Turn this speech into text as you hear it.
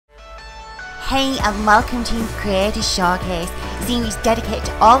Hey and welcome to Creator Showcase, a series dedicated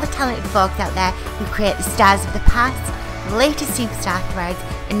to all the talented folks out there who create the stars of the past, the latest superstar threads,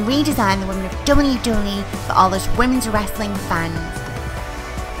 and redesign the women of WWE for all those women's wrestling fans.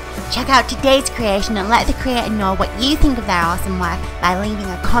 Check out today's creation and let the creator know what you think of their awesome work by leaving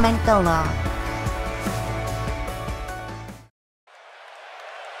a comment below.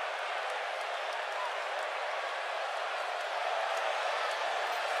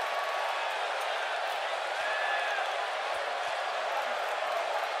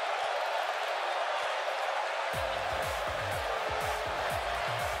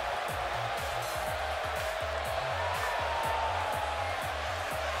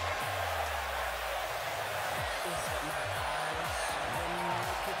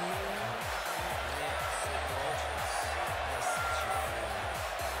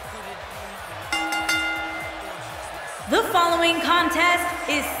 The following contest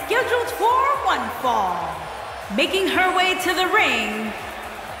is scheduled for one fall. Making her way to the ring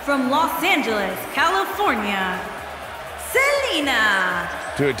from Los Angeles, California, Melina.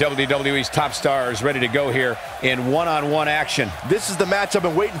 Two of WWE's top stars ready to go here in one-on-one action. This is the match I've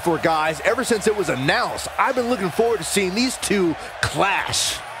been waiting for, guys. Ever since it was announced, I've been looking forward to seeing these two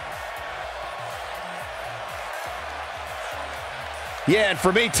clash. Yeah, and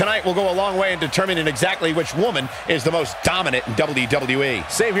for me, tonight will go a long way in determining exactly which woman is the most dominant in WWE.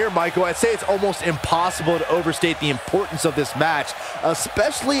 Same here, Michael. I'd say it's almost impossible to overstate the importance of this match,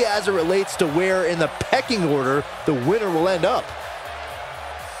 especially as it relates to where in the pecking order the winner will end up.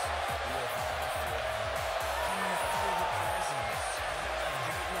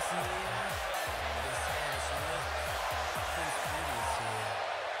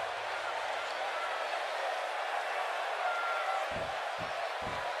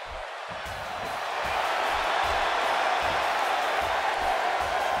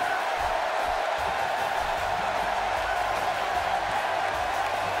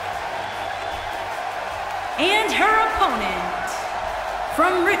 And her opponent,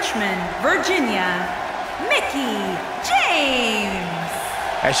 from Richmond, Virginia, Mickie James.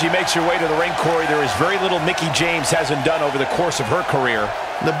 As she makes her way to the ring, Corey, there is very little Mickie James hasn't done over the course of her career.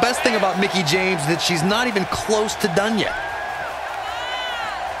 The best thing about Mickie James is that she's not even close to done yet.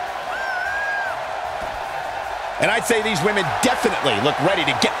 And I'd say these women definitely look ready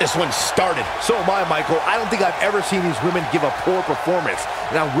to get this one started. So am I, Michael. I don't think I've ever seen these women give a poor performance,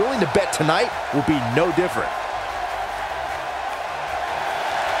 and I'm willing to bet tonight will be no different.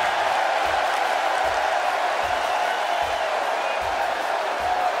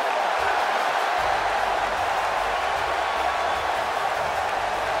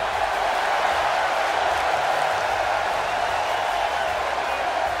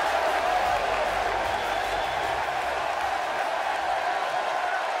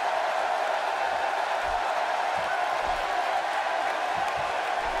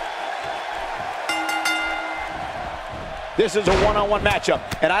 This is a one-on-one matchup,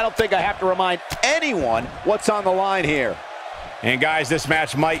 and I don't think I have to remind anyone what's on the line here. And guys, this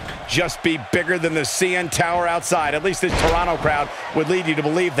match might just be bigger than the CN Tower outside. At least this Toronto crowd would lead you to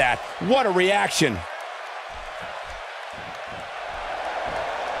believe that. What a reaction.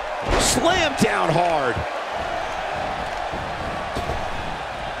 Slam down hard.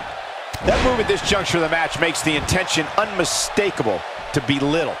 That move at this juncture of the match makes the intention unmistakable to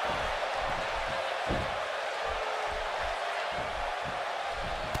belittle.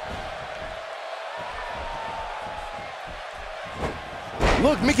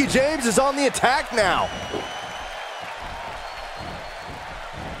 Look, Mickie James is on the attack now.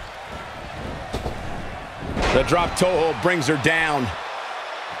 The drop toe hold brings her down.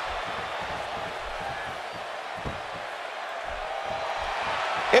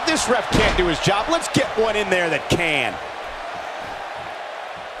 If this ref can't do his job, let's get one in there that can.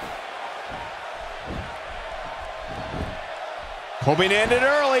 Hoping to end it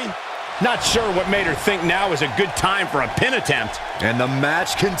early. Not sure what made her think now is a good time for a pin attempt. And the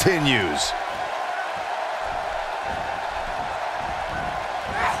match continues.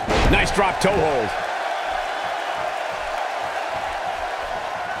 Nice drop toe hold.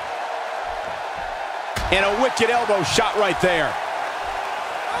 And a wicked elbow shot right there.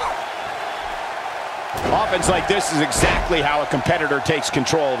 Offense like this is exactly how a competitor takes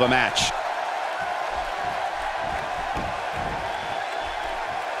control of a match.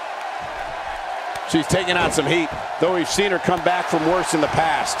 She's taking on some heat, though we've seen her come back from worse in the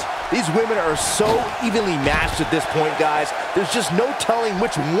past. These women are so evenly matched at this point, guys. There's just no telling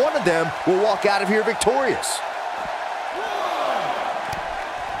which one of them will walk out of here victorious.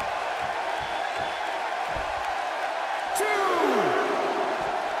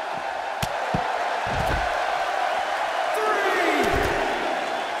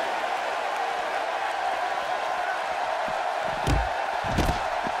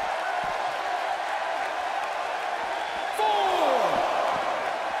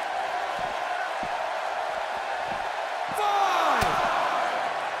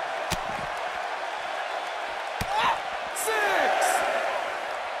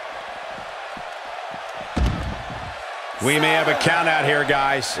 We may have a count out here,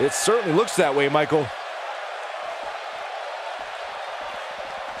 guys. It certainly looks that way, Michael.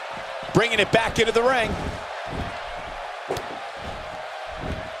 Bringing it back into the ring.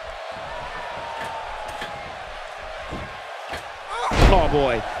 Oh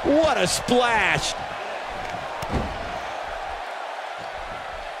boy, what a splash.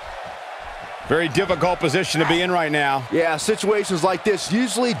 Very difficult position to be in right now. Yeah, situations like this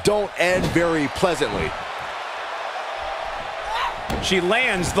usually don't end very pleasantly. She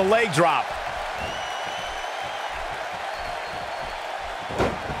lands the leg drop.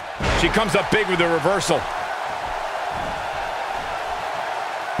 She comes up big with the reversal.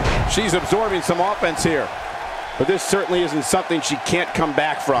 She's absorbing some offense here, but this certainly isn't something she can't come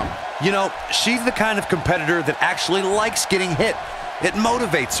back from. You know, she's the kind of competitor that actually likes getting hit. It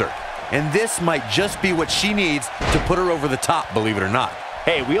motivates her. And this might just be what she needs to put her over the top, believe it or not.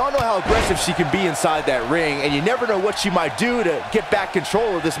 Hey, we all know how aggressive she can be inside that ring, and you never know what she might do to get back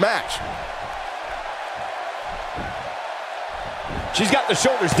control of this match. She's got the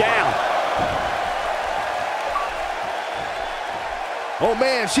shoulders down. Oh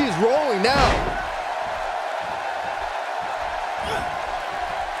man, she's rolling now.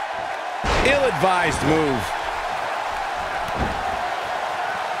 Ill-advised move.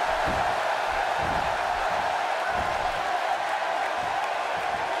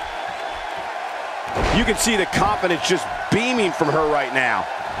 You can see the confidence just beaming from her right now.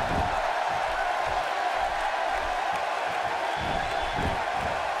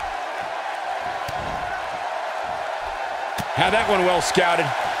 Had that one well scouted.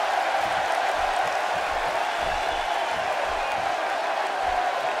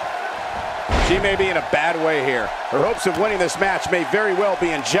 She may be in a bad way here. Her hopes of winning this match may very well be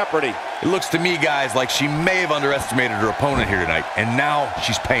in jeopardy. It looks to me, guys, like she may have underestimated her opponent here tonight, and now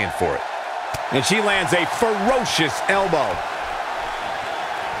she's paying for it. And she lands a ferocious elbow.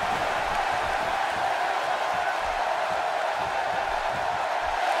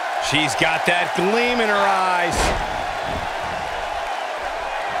 She's got that gleam in her eyes.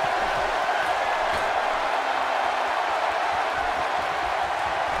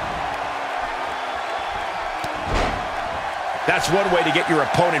 That's one way to get your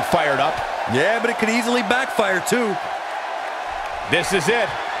opponent fired up. Yeah, but it could easily backfire, too. This is it.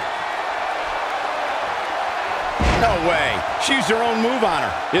 No way. She used her own move on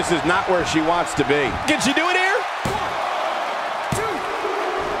her. This is not where she wants to be. Can she do it here? 1, 2.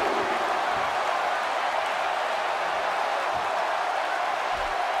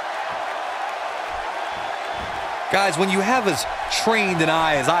 Guys, when you have as trained an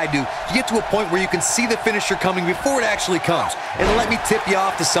eye as I do, you get to a point where you can see the finisher coming before it actually comes. And let me tip you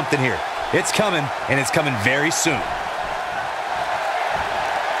off to something here. It's coming, and it's coming very soon.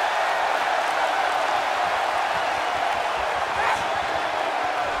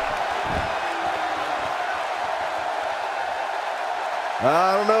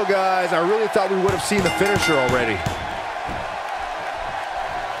 I don't know, guys. I really thought we would have seen the finisher already.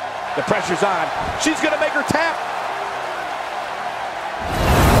 The pressure's on. She's going to make her tap.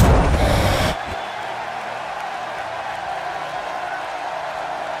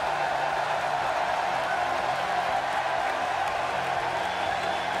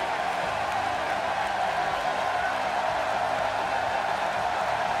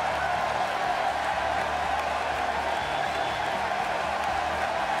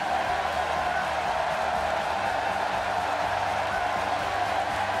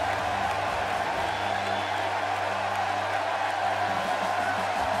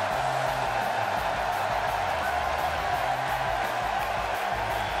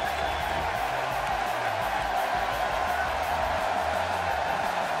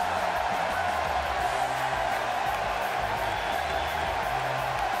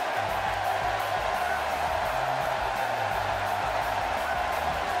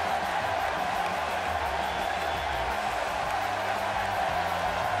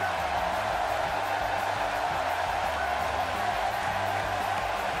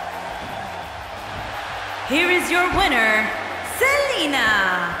 Here is your winner,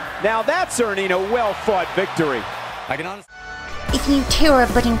 Melina. Now that's earning a well-fought victory. I can honestly... If you too are a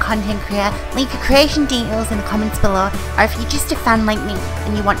budding content creator, leave your creation details in the comments below, or if you're just a fan like me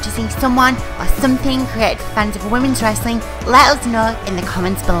and you want to see someone or something created for fans of women's wrestling, let us know in the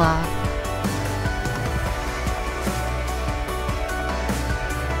comments below.